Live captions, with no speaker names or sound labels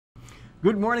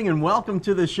Good morning and welcome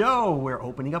to the show. We're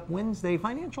opening up Wednesday,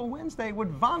 Financial Wednesday,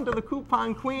 with Vonda, the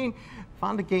Coupon Queen.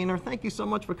 Vonda Gaynor, thank you so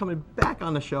much for coming back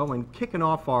on the show and kicking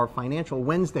off our Financial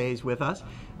Wednesdays with us.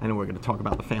 I know we're going to talk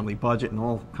about the family budget and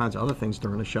all kinds of other things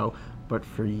during the show, but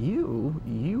for you,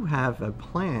 you have a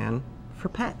plan for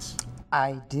pets.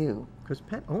 I do. Because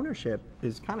pet ownership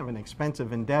is kind of an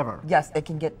expensive endeavor. Yes, it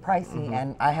can get pricey,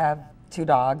 and I have 2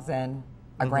 dogs and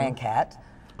a grand cat.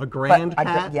 A grand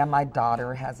cat? Yeah, my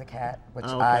daughter has a cat, which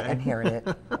I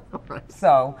inherited. Right.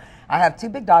 So I have 2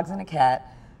 big dogs and a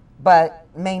cat, but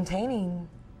maintaining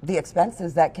the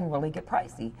expenses, that can really get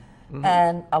pricey.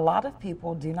 And a lot of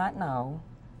people do not know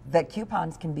that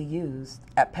coupons can be used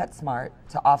at PetSmart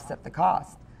to offset the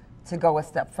cost. To go a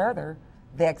step further,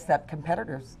 they accept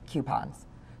competitors' coupons.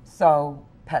 So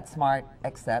PetSmart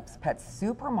accepts pet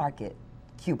supermarket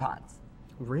coupons.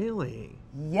 Really?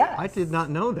 Yes. I did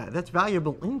not know that. That's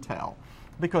valuable intel.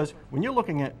 Because when you're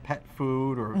looking at pet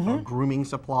food or grooming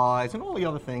supplies and all the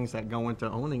other things that go into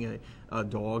owning a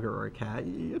dog or a cat,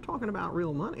 you're talking about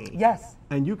real money. Yes.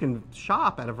 And you can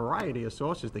shop at a variety of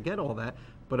sources to get all that.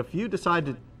 But if you decide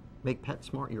to make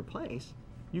PetSmart your place,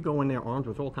 you go in there armed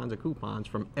with all kinds of coupons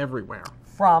from everywhere.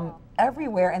 From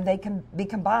everywhere, and they can be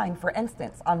combined. For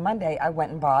instance, on Monday, I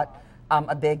went and bought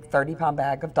a big 30-pound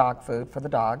bag of dog food for the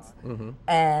dogs,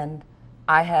 and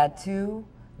I had $2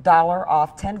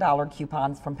 off $10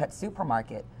 coupons from Pet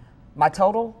Supermarket. My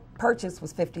total purchase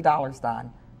was $50,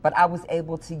 Don, but I was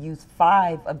able to use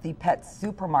 5 of the Pet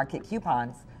Supermarket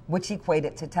coupons, which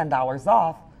equated to $10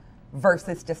 off,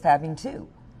 versus just having 2.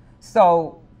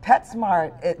 So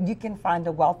PetSmart, you can find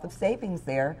a wealth of savings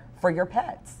there for your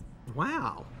pets.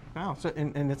 Wow. Wow. So,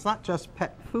 and it's not just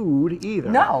pet food either.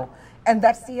 No. And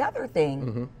that's the other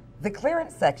thing. The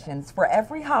clearance sections for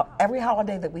every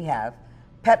holiday that we have,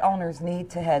 pet owners need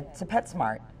to head to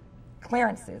PetSmart.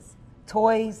 Clearances,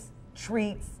 toys,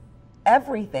 treats,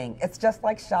 everything. It's just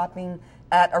like shopping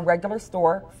at a regular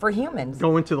store for humans.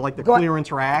 Go into like the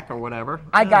clearance rack or whatever.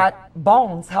 I got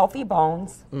bones, healthy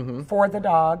bones, for the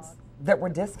dogs that were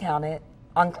discounted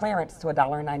on clearance to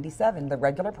 $1.97. The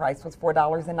regular price was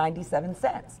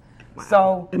 $4.97. Wow.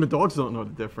 So, and the dogs don't know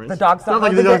the difference. The dogs don't know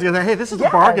the difference. Say, hey, this is a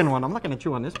bargain one. I'm not going to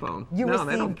chew on this bone. You no,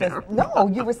 they don't care.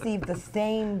 You receive the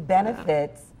same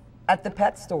benefits at the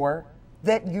pet store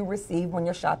that you receive when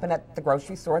you're shopping at the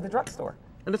grocery store or the drugstore.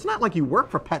 And it's not like you work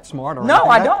for PetSmart or No,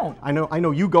 anything. I don't. I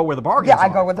know you go where the bargains are. Yeah, I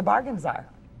go where the bargains are.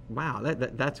 Wow,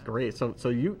 that's great. So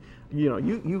you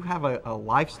have a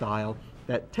lifestyle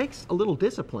that takes a little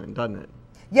discipline, doesn't it?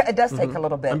 Yeah, it does take a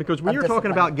little bit. And because when you're discipline.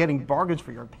 talking about getting bargains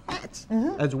for your pets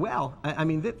as well, I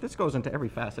mean, this goes into every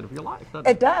facet of your life, doesn't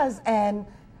it? It does, and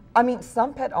I mean,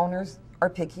 some pet owners are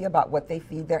picky about what they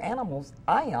feed their animals.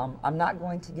 I am. I'm not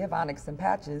going to give Onyx and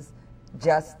Patches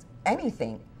just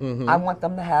anything. I want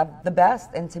them to have the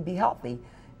best and to be healthy.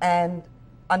 And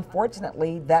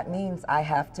unfortunately, that means I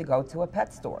have to go to a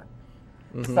pet store.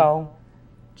 So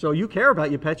you care about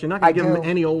your pets. You're not going to give them do.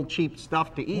 any old cheap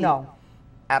stuff to eat. No.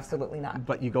 Absolutely not.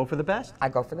 But you go for the best? I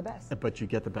go for the best. But you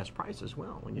get the best price as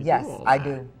well when you Yes, do all I that.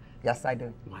 do. Yes, I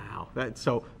do. Wow.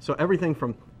 So everything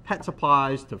from pet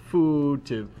supplies to food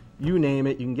to you name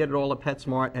it, you can get it all at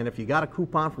PetSmart. And if you got a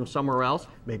coupon from somewhere else,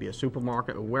 maybe a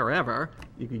supermarket or wherever,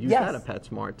 you could use that at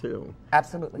PetSmart too.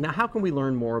 Absolutely. Now, how can we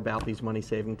learn more about these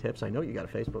money-saving tips? I know you got a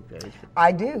Facebook page.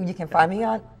 I do. You can find me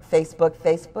on Facebook,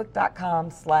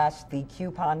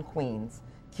 facebook.com/thecouponqueens.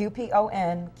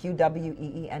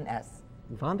 QPONQWEENS.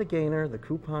 Vonda Gaynor, the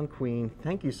Coupon Queen,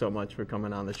 thank you so much for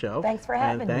coming on the show. Thanks for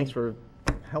having me. And thanks for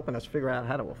helping us figure out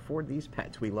how to afford these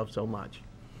pets we love so much.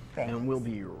 Thanks. And we'll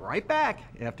be right back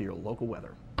after your local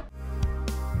weather.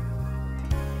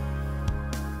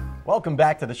 Welcome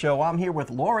back to the show. I'm here with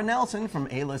Laura Nelson from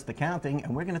A-List Accounting,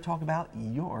 and we're going to talk about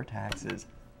your taxes.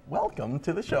 Welcome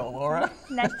to the show, Laura.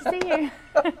 Nice to see you.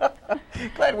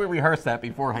 Glad we rehearsed that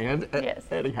beforehand. Yes.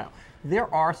 Anyhow, there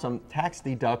are some tax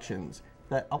deductions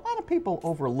that a lot of people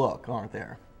overlook, aren't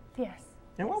there? Yes.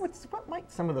 And what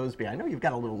might some of those be? I know you've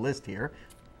got a little list here.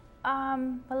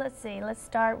 Well, let's see. Let's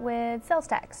start with sales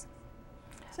tax.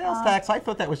 Sales tax, I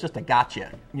thought that was just a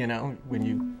gotcha. You know, when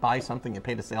you buy something, you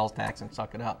pay the sales tax and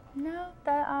suck it up. No,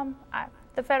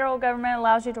 the federal government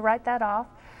allows you to write that off,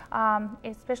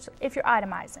 especially if you're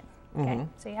itemizing. Okay,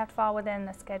 so you have to fall within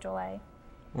the Schedule A.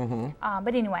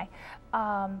 But anyway,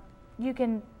 you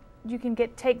can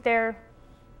take their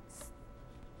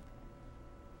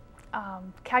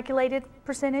calculated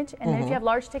percentage, and then if you have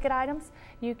large ticket items,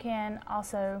 you can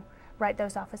also write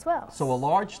those off as well. So a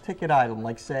large ticket item,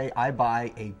 like say I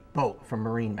buy a boat from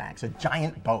Marine Max, a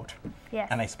giant boat,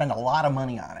 and I spend a lot of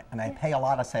money on it, and I pay a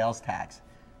lot of sales tax,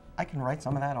 I can write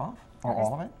some of that off, or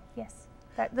all of it? Yes.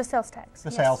 The sales tax. The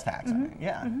yes. sales tax, I mean,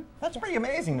 yeah. That's pretty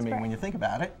amazing to me when you think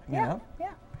about it, you know?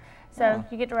 Yeah. So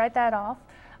you get to write that off.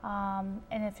 And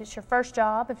if it's your first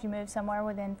job, if you move somewhere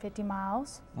within 50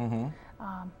 miles,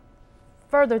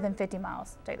 further than 50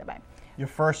 miles, take that back. Your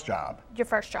first job. Your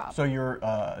first job. So you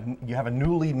have a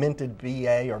newly minted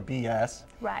BA or BS.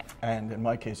 Right. And in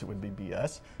my case, it would be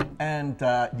BS. And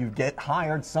you get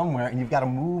hired somewhere, and you've got to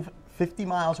move 50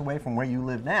 miles away from where you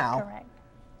live now. Correct.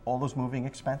 All those moving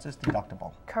expenses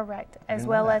deductible. Correct. As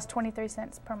well as 23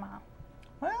 cents per mile.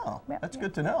 Well, Yep, that's yep.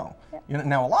 good to know. Yep. You know.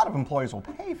 Now, a lot of employers will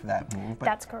pay for that move, but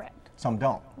That's correct. some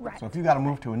don't. Right. So if you've got to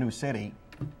move to a new city,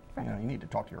 Right. you need to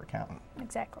talk to your accountant.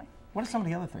 Exactly. What are some of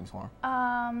the other things, Laura?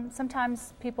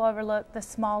 Sometimes people overlook the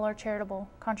smaller charitable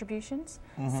contributions,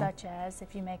 such as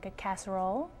if you make a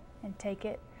casserole and take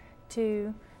it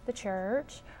to the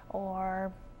church,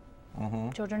 or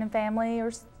children and family,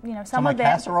 or some my of them.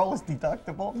 casserole is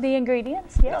deductible? The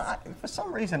ingredients, yes. For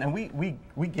some reason, and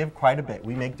we give quite a bit.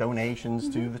 We make donations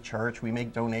to the church. We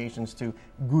make donations to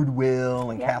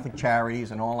Goodwill and Catholic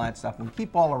Charities and all that stuff. And we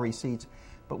keep all our receipts.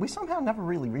 But we somehow never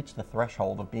really reached the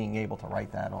threshold of being able to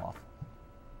write that off.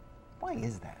 Why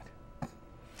is that?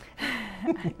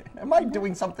 Am I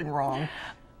doing something wrong?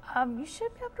 You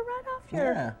should be able to write off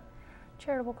your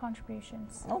charitable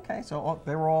contributions. Okay, so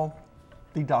they're all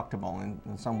deductible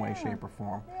in some way, shape, or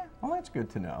form. Yeah. Well, that's good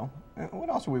to know. What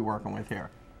else are we working with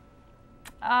here?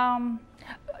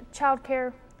 Child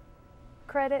care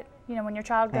credit, when your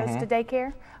child goes to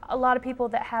daycare. A lot of people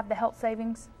that have the health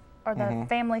savings or the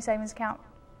family savings account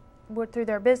through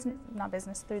their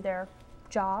through their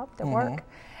job, their work,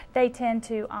 they tend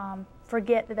to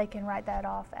forget that they can write that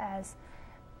off as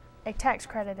a tax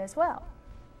credit as well.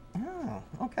 Oh,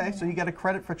 okay. So you get a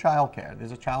credit for child care.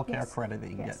 There's a child care credit that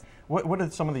you can get. What are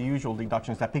some of the usual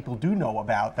deductions that people do know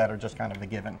about that are just kind of a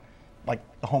given? Like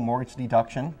the home mortgage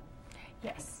deduction?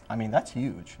 Yes. I mean, that's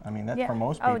huge. I mean, that's for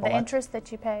most people. Oh, the interest that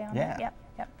you pay on it. Yeah.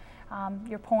 Yep.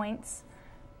 Your points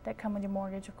that come with your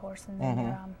mortgage, of course, and then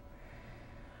your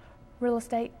real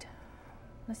estate.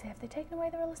 Let's see, have they taken away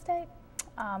the real estate?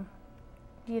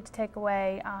 You have to take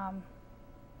away.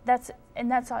 That's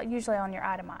usually on your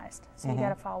itemized, so you got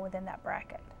to fall within that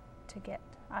bracket to get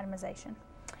itemization.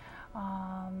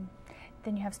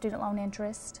 Then you have student loan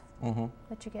interest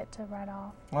that you get to write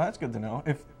off. Well, that's good to know.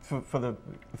 If for the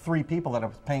 3 people that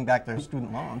are paying back their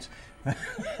student loans,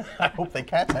 I hope they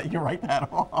catch that. You write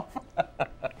that off.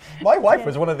 My wife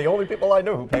was one of the only people I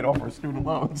knew who paid off her student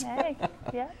loans. Hey,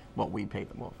 yeah. Well, we paid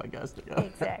them off, I guess.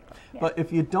 Exactly. Yeah. But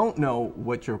if you don't know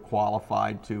what you're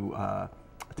qualified to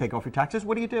take off your taxes,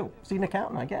 what do you do? See an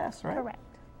accountant, I guess, right? Correct.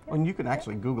 Yep. And you can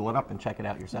actually Google it up and check it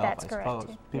out yourself, That's I correct, suppose.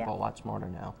 too. People are a lot smarter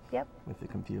now with the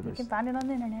computers. You can find it on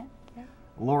the internet. Yeah.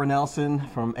 Laura Nelson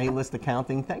from A-List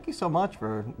Accounting, thank you so much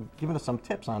for giving us some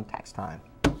tips on tax time.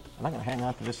 And I'm going to hang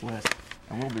on to this list,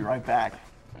 and we'll be right back.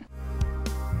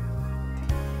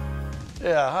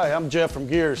 Yeah, hi, I'm Jeff from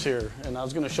Gears here, and I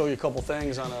was going to show you a couple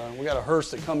things on we got a hearse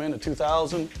that come in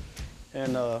 2000,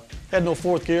 and had no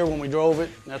 4th gear when we drove it,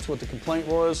 and that's what the complaint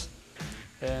was.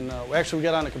 And we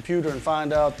got on the computer and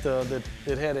find out that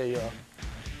it had a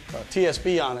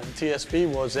TSB on it. The TSB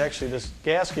was actually this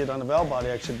gasket on the valve body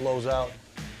actually blows out,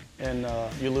 and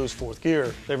you lose 4th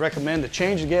gear. They recommend to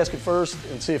change the gasket first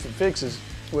and see if it fixes.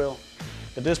 Well,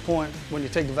 at this point, when you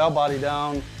take the valve body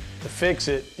down to fix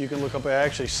it, you can look up and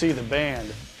actually see the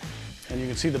band. And you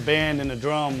can see the band in the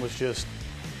drum was just,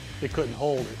 it couldn't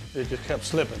hold it. It just kept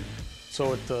slipping.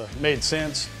 So it made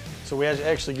sense. So we had to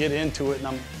actually get into it, and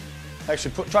I'm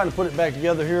actually trying to put it back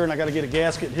together here, and I got to get a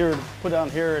gasket here to put down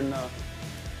here, and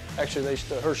actually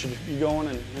the hearse should be going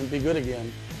and be good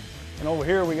again. And over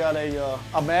here we got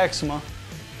a Maxima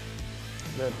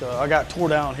that I got tore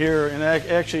down here, and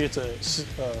actually it's a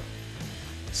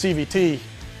CVT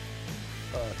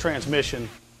transmission,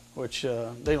 which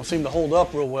they don't seem to hold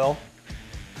up real well,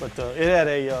 but it had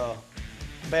a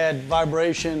bad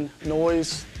vibration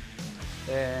noise,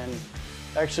 and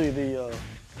actually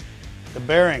the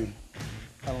bearing,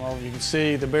 I don't know if you can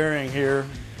see the bearing here,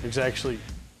 is actually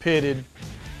pitted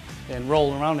and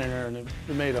rolling around in there, and it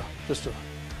made just a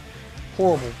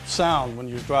horrible sound when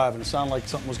you was driving. It sounded like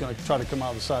something was going to try to come out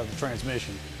of the side of the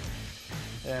transmission.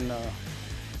 And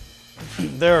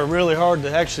they're really hard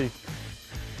to actually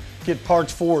get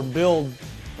parts for and build.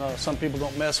 Some people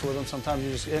don't mess with them. Sometimes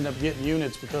you just end up getting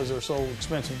units because they're so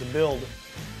expensive to build.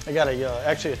 I got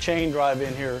actually a chain drive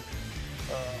in here.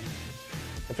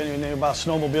 If anything about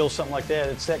snowmobiles, something like that,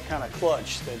 it's that kind of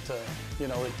clutch that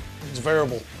it's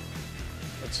variable.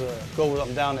 It's goes up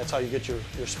and down. That's how you get your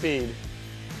speed.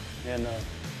 And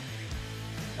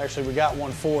actually, we got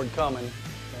one Ford coming,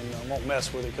 and won't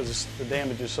mess with it because the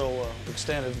damage is so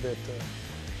extended that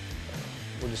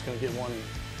we're just going to get one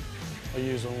and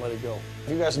use it and let it go.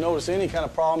 If you guys notice any kind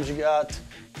of problems you got,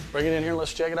 bring it in here and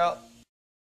let's check it out.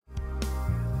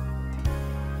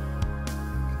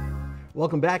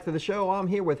 Welcome back to the show. I'm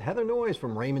here with Heather Noyes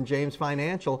from Raymond James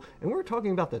Financial, and we're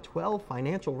talking about the 12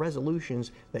 financial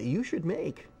resolutions that you should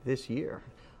make this year.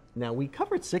 Now, we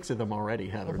covered 6 of them already,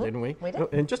 Heather, didn't we? We did.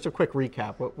 And just a quick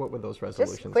recap, what were those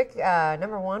resolutions? Just quick,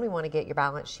 number one, we want to get your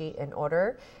balance sheet in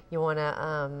order. You want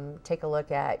to take a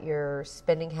look at your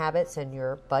spending habits and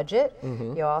your budget.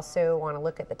 You also want to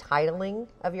look at the titling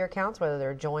of your accounts, whether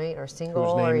they're joint or single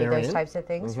or those types of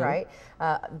things, right?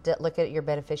 Look at your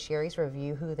beneficiaries,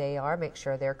 review who they are, make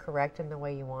sure they're correct in the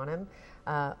way you want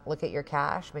them. Look at your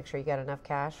cash, make sure you got enough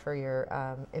cash for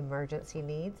your emergency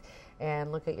needs.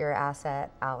 And look at your asset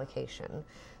allocation.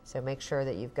 So make sure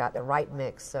that you've got the right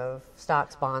mix of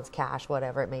stocks, bonds, cash,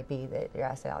 whatever it may be, that your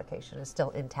asset allocation is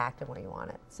still intact and where you want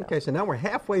it. So. Okay, so now we're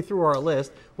halfway through our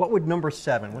list. What would number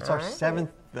 7? What's our 7th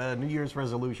New Year's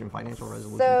resolution, financial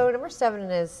resolution? So number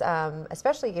 7 is,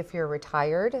 especially if you're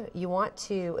retired, you want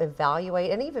to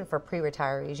evaluate, and even for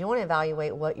pre-retirees, you want to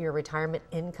evaluate what your retirement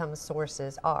income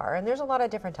sources are. And there's a lot of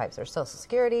different types. There's Social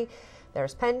Security,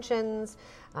 there's pensions,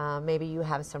 maybe you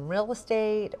have some real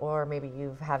estate, or maybe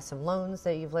you have some loans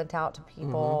that you've lent out to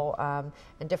people,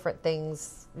 and different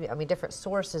things, different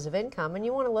sources of income. And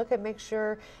you want to look at, make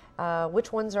sure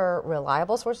which ones are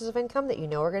reliable sources of income that you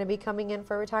know are going to be coming in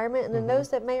for retirement, and then those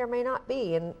that may or may not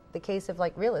be. In the case of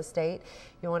like real estate,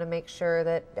 you want to make sure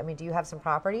that, do you have some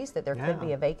properties that there could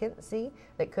be a vacancy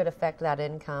that could affect that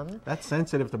income? That's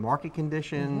sensitive to market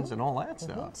conditions and all that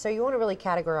stuff. So you want to really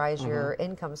categorize your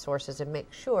income sources and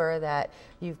make sure that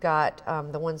you've got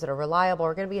the ones that are reliable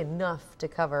are going to be enough to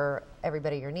cover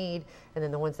everybody your need, and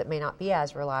then the ones that may not be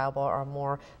as reliable are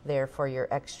more there for your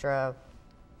extra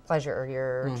pleasure,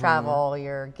 your travel,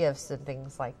 your gifts, and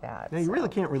things like that. Now, you really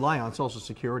can't rely on Social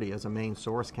Security as a main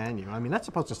source, can you? That's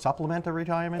supposed to supplement a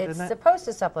retirement, isn't it? It's supposed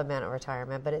to supplement a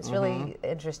retirement, but it's really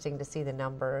interesting to see the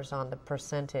numbers on the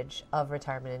percentage of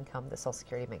retirement income that Social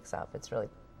Security makes up. It's really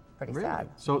pretty sad.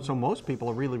 So most people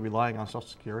are really relying on Social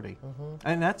Security.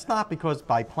 And that's not because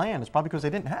by plan, it's probably because they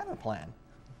didn't have a plan.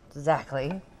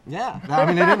 Exactly. Yeah,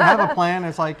 they didn't have a plan.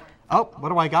 It's like, oh, what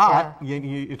do I got? Yeah.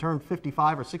 You turn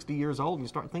 55 or 60 years old and you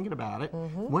start thinking about it.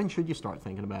 When should you start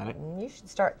thinking about it? You should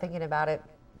start thinking about it,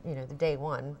 the day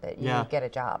one that you get a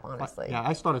job, honestly.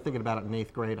 I started thinking about it in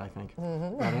 8th grade, I think.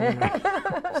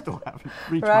 Still haven't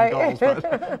reached my goals.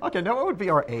 But, okay, now what would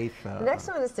be our 8th? The next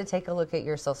one is to take a look at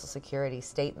your Social Security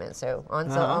statement. So on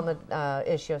the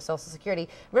issue of Social Security,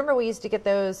 remember we used to get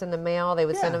those in the mail. They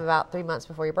would send them about 3 months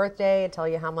before your birthday and tell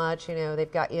you how much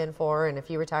they've got you in for, and if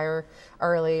you retire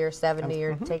early or 70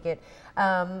 or take it.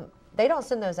 They don't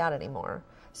send those out anymore.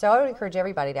 So I would encourage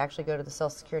everybody to actually go to the Social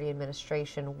Security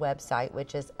Administration website,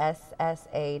 which is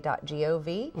ssa.gov,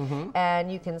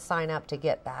 and you can sign up to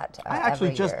get that I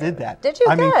actually just did that. Did you?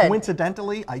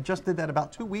 Coincidentally, I just did that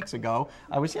about 2 weeks ago.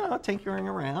 I was, tinkering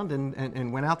around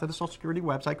and went out to the Social Security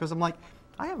website because I'm like,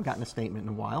 I haven't gotten a statement in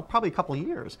a while, probably a couple of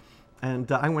years. And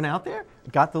I went out there,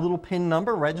 got the little PIN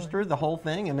number, registered the whole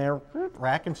thing, and they're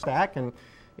rack and stack, and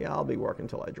I'll be working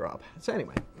until I drop. So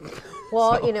anyway.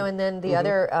 Well, and then the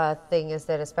other thing is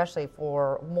that especially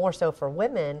more so for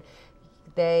women,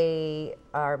 they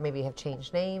maybe have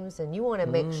changed names, and you want to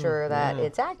make sure that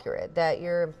it's accurate, that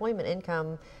your employment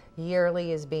income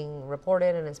yearly is being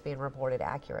reported and it's being reported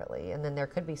accurately. And then there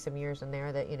could be some years in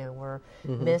there that were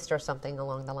missed or something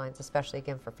along the lines, especially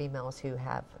again for females who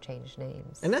have changed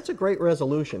names. And that's a great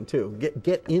resolution too.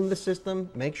 Get in the system,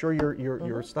 make sure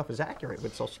your stuff is accurate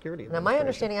with Social Security. Now my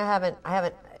understanding, I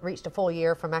haven't reached a full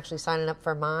year from actually signing up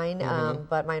for mine,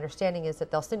 but my understanding is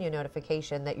that they'll send you a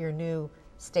notification that your new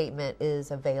statement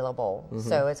is available.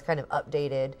 So it's kind of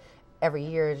updated every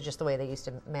year, just the way they used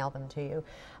to mail them to you.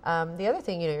 The other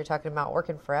thing, you're talking about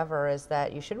working forever, is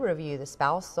that you should review the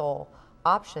spousal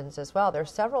options as well.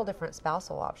 There's several different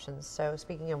spousal options. So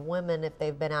speaking of women, if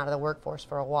they've been out of the workforce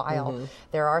for a while,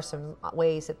 there are some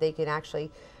ways that they can actually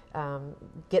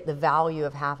get the value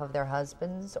of half of their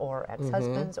husbands or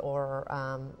ex-husbands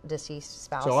or deceased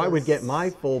spouses. So I would get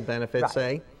my full benefit,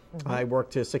 say. I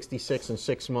worked to 66 in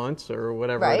 6 months or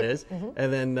whatever it is.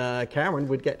 And then Cameron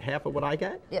would get half of what I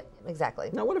get? Yep, exactly.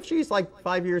 Now, what if she's like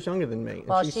 5 years younger than me?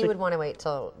 Well, she would want to wait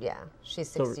till, she's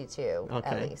 62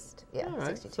 at least. Yeah, all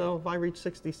right. 62. So if I reach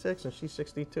 66 and she's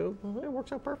 62, it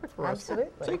works out perfect for us.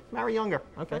 Absolutely. See, marry younger.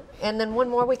 Okay. And then one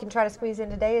more we can try to squeeze in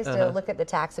today is to look at the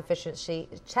tax efficiency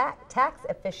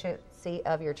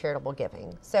of your charitable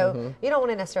giving. So you don't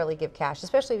want to necessarily give cash,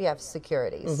 especially if you have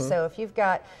securities. So if you've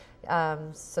got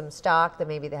some stock that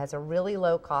maybe that has a really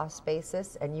low cost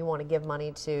basis, and you want to give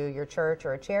money to your church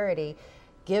or a charity,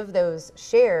 give those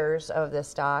shares of the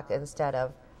stock instead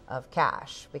of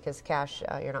cash, because cash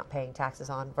you're not paying taxes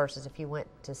on, versus if you went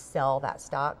to sell that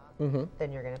stock,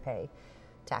 then you're going to pay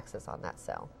taxes on that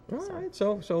sale. All right,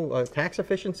 so tax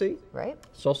efficiency, Right.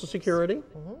 Social Security,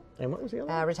 and what was the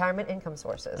other one? Retirement income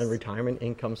sources. And retirement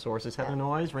income sources. Heather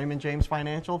Noyes, Raymond James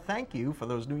Financial, thank you for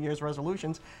those New Year's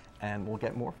resolutions, and we'll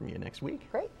get more from you next week.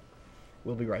 Great.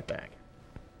 We'll be right back.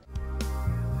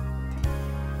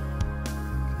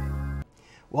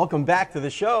 Welcome back to the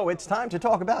show. It's time to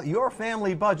talk about your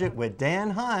family budget with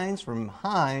Dan Hines from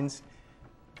Hines.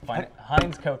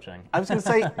 Hines Coaching. I was going to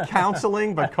say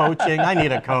counseling, but coaching. I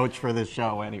need a coach for this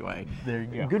show anyway. There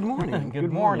you go. Good morning.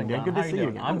 Good morning. Dan. Good How to you see you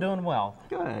doing? again. I'm doing well.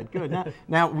 Good.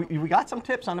 Now we got some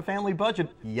tips on the family budget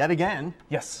yet again.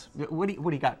 Yes. What do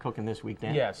you got cooking this week,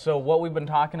 Dan? Yeah, so what we've been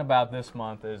talking about this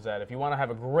month is that if you want to have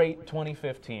a great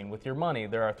 2015 with your money,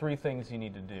 there are 3 things you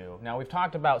need to do. Now, we've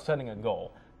talked about setting a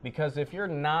goal. Because if you're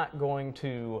not going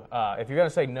to, if you're going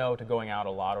to say no to going out a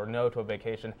lot or no to a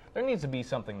vacation, there needs to be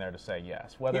something there to say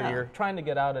yes. Whether you're trying to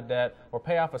get out of debt or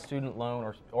pay off a student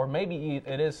loan or maybe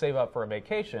it is save up for a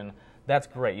vacation, that's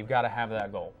great. You've got to have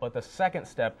that goal. But the second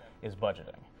step is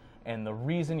budgeting. And the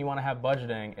reason you want to have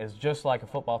budgeting is just like a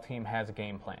football team has a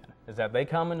game plan, is that they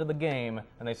come into the game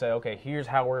and they say, okay, here's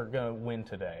how we're going to win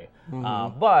today.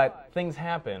 But things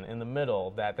happen in the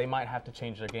middle that they might have to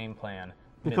change their game plan.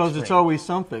 Because it's always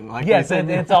something. Like yes,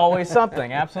 it's always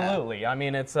something. Absolutely. I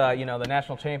mean, it's the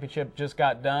national championship just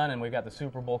got done, and we've got the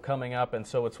Super Bowl coming up, and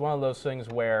so it's one of those things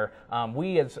where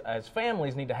we as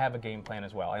families need to have a game plan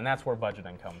as well, and that's where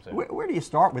budgeting comes in. Where do you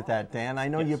start with that, Dan? I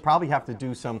know you probably have to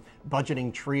do some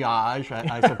budgeting triage,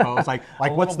 I suppose. like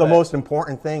what's the most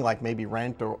important thing? Like maybe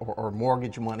rent or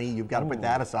mortgage money. You've got to put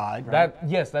that aside. Right?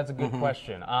 Yes, that's a good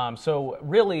question. So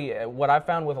really, what I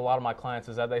found with a lot of my clients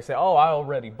is that they say, "Oh, I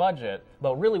already budget,"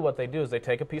 but really what they do is they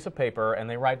take a piece of paper and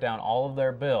they write down all of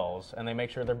their bills and they make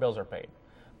sure their bills are paid.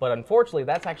 But unfortunately,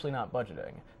 that's actually not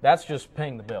budgeting. That's just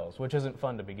paying the bills, which isn't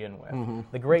fun to begin with.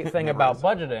 The great thing about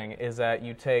budgeting is that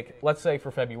you take, let's say for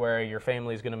February, your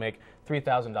family is going to make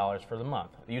 $3,000 for the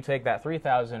month. You take that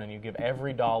 $3,000 and you give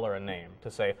every dollar a name to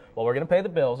say, well, we're going to pay the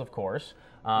bills, of course,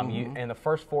 and the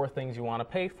first 4 things you want to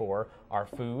pay for are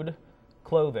food,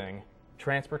 clothing,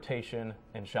 transportation,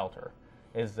 and shelter.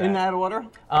 Is that, in that order?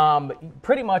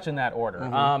 Pretty much in that order.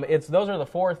 Those are the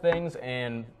 4 things,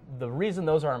 and the reason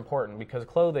those are important because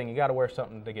clothing, you got to wear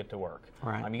something to get to work.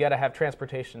 Right. You got to have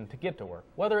transportation to get to work,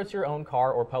 whether it's your own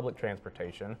car or public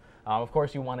transportation. Of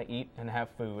course, you want to eat and have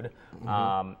food.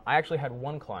 I actually had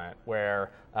one client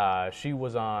where she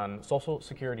was on Social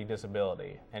Security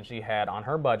disability, and she had on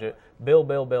her budget bill,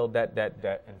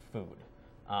 debt, and food.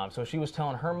 So she was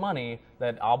telling her money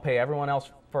that I'll pay everyone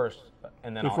else first,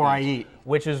 and then before I eat.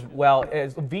 Which is, well,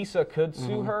 Visa could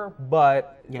sue her,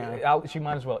 but she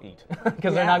might as well eat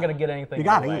because they're not going to get anything. You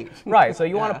got to eat. Right, so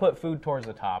you want to put food towards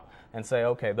the top and say,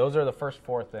 okay, those are the first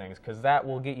 4 things because that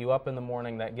will get you up in the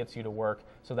morning, that gets you to work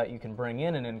so that you can bring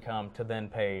in an income to then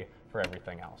pay for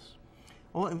everything else.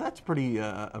 Well, that's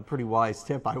a pretty wise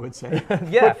tip, I would say.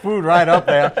 Yeah. Put food right up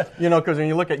there, because when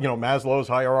you look at, Maslow's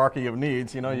hierarchy of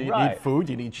needs, you Right. need food,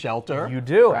 you need shelter. You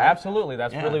do, absolutely.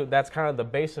 That's that's kind of the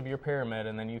base of your pyramid,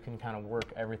 and then you can kind of work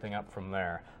everything up from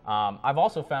there. I've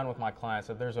also found with my clients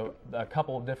that there's a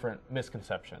couple of different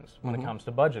misconceptions when it comes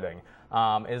to budgeting,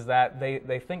 is that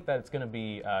they think that it's going to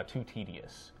be too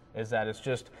tedious. Is that it's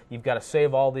just, you've got to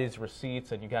save all these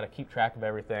receipts and you've got to keep track of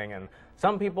everything. And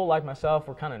some people like myself,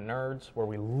 we're kind of nerds where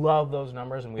we love those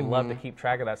numbers and we love to keep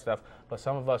track of that stuff, but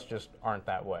some of us just aren't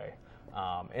that way.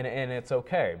 And it's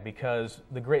okay because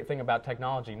the great thing about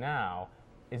technology now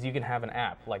is you can have an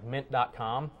app like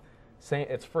mint.com.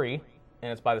 It's free.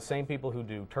 And it's by the same people who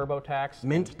do TurboTax.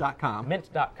 Mint.com.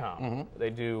 Mint.com. They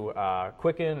do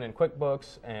Quicken and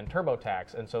QuickBooks and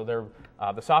TurboTax. And so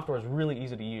the software is really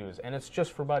easy to use. And it's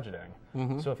just for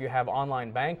budgeting. So if you have online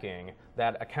banking,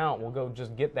 that account will go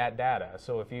just get that data.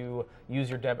 So if you use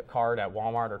your debit card at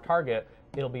Walmart or Target,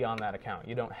 it'll be on that account.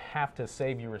 You don't have to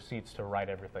save your receipts to write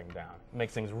everything down. It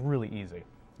makes things really easy.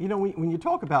 When you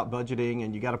talk about budgeting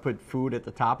and you got to put food at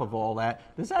the top of all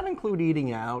that, does that include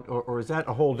eating out, or is that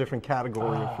a whole different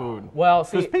category of food? Well,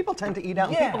 see, because people tend to eat out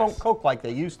and people don't cook like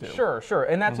they used to. Sure,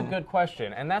 and that's a good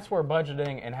question, and that's where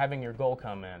budgeting and having your goal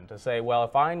come in to say, well,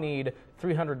 if I need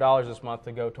 $300 this month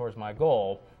to go towards my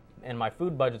goal, and my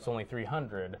food budget's only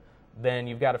 $300, then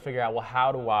you've got to figure out, well,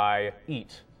 how do I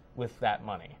eat with that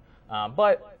money?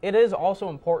 But it is also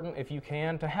important, if you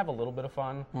can, to have a little bit of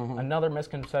fun. Another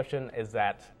misconception is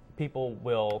that people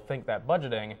will think that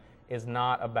budgeting is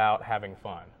not about having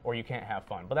fun, or you can't have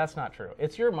fun. But that's not true.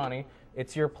 It's your money,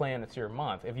 it's your plan, it's your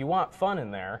month. If you want fun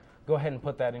in there, go ahead and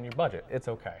put that in your budget. It's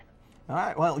okay. All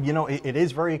right. Well, you know, it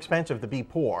is very expensive to be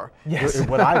poor. Yes. It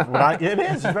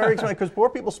is very expensive because poor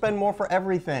people spend more for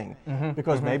everything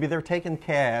because maybe they're taking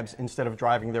cabs instead of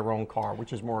driving their own car,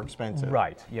 which is more expensive.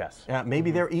 Right. Yes.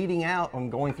 Maybe they're eating out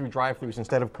and going through drive-thrus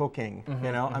instead of cooking.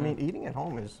 You know, I mean, eating at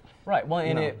home is right. Well,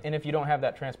 and if you don't have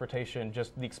that transportation,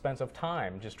 just the expense of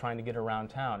time, just trying to get around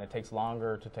town, it takes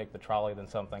longer to take the trolley than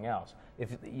something else.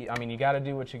 I mean, you got to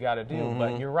do what you got to do,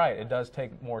 but you're right. It does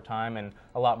take more time and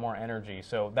a lot more energy.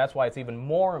 So that's why it's even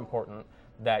more important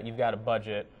that you've got a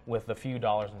budget with the few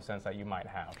dollars and cents that you might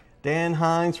have. Dan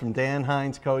Hines from Dan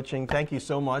Hines Coaching. Thank you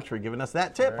so much for giving us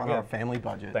that tip on our family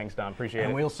budget. Thanks, Don. Appreciate it.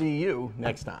 And we'll see you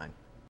next time.